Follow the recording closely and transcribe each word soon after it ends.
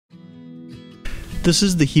This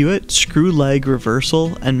is the Hewitt Screw Leg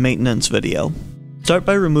reversal and maintenance video. Start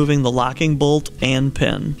by removing the locking bolt and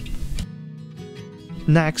pin.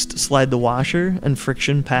 Next, slide the washer and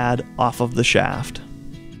friction pad off of the shaft.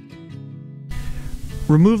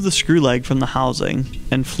 Remove the screw leg from the housing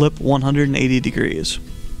and flip 180 degrees.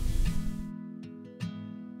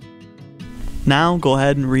 Now go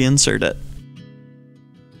ahead and reinsert it.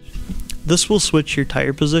 This will switch your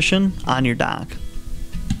tire position on your dock.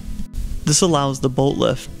 This allows the boat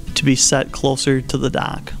lift to be set closer to the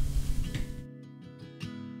dock.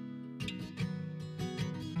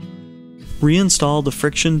 Reinstall the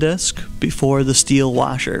friction disc before the steel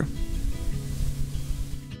washer.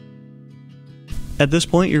 At this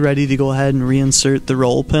point, you're ready to go ahead and reinsert the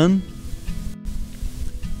roll pin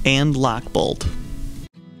and lock bolt.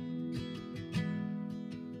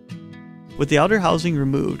 With the outer housing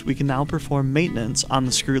removed, we can now perform maintenance on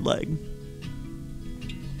the screw leg.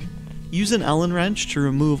 Use an Allen wrench to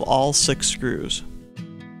remove all 6 screws.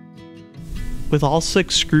 With all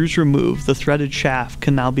 6 screws removed, the threaded shaft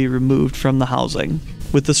can now be removed from the housing.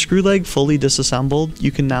 With the screw leg fully disassembled,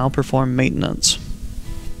 you can now perform maintenance.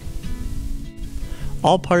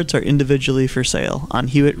 All parts are individually for sale on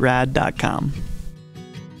HewittRad.com.